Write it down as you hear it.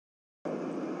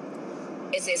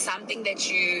Is there something that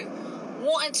you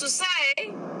want to say?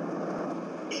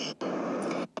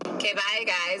 Okay, bye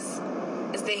guys.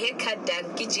 Is the haircut done?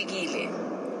 Kijigile.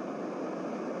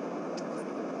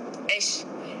 Ish.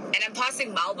 And I'm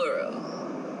passing Marlboro.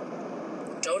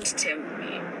 Don't tempt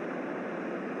me.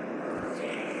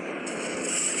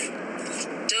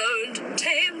 Don't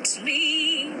tempt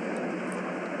me.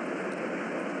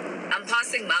 I'm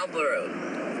passing Marlboro.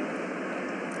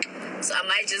 So I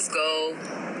might just go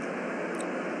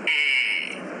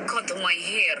and cut my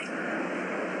hair.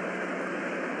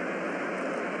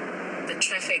 The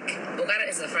traffic. Bogota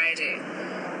is a Friday.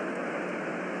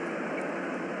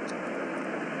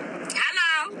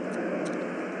 Hello.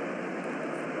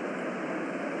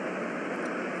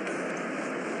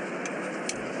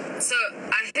 So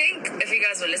I think if you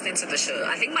guys were listening to the show,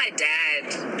 I think my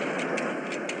dad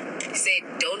said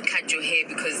don't cut your hair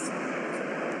because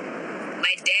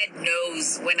my dad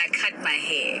knows when I cut my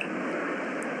hair.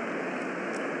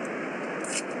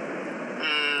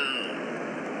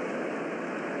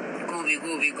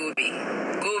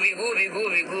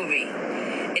 Gooby.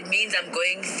 It means I'm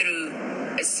going through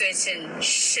a certain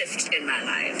shift in my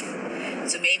life.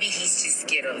 So maybe he's just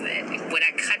scared of that. When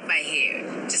I cut my hair,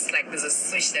 just like there's a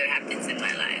switch that happens in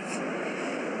my life.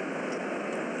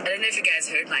 I don't know if you guys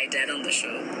heard my dad on the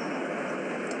show.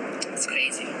 It's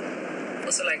crazy.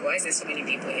 Also, like, why is there so many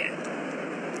people here?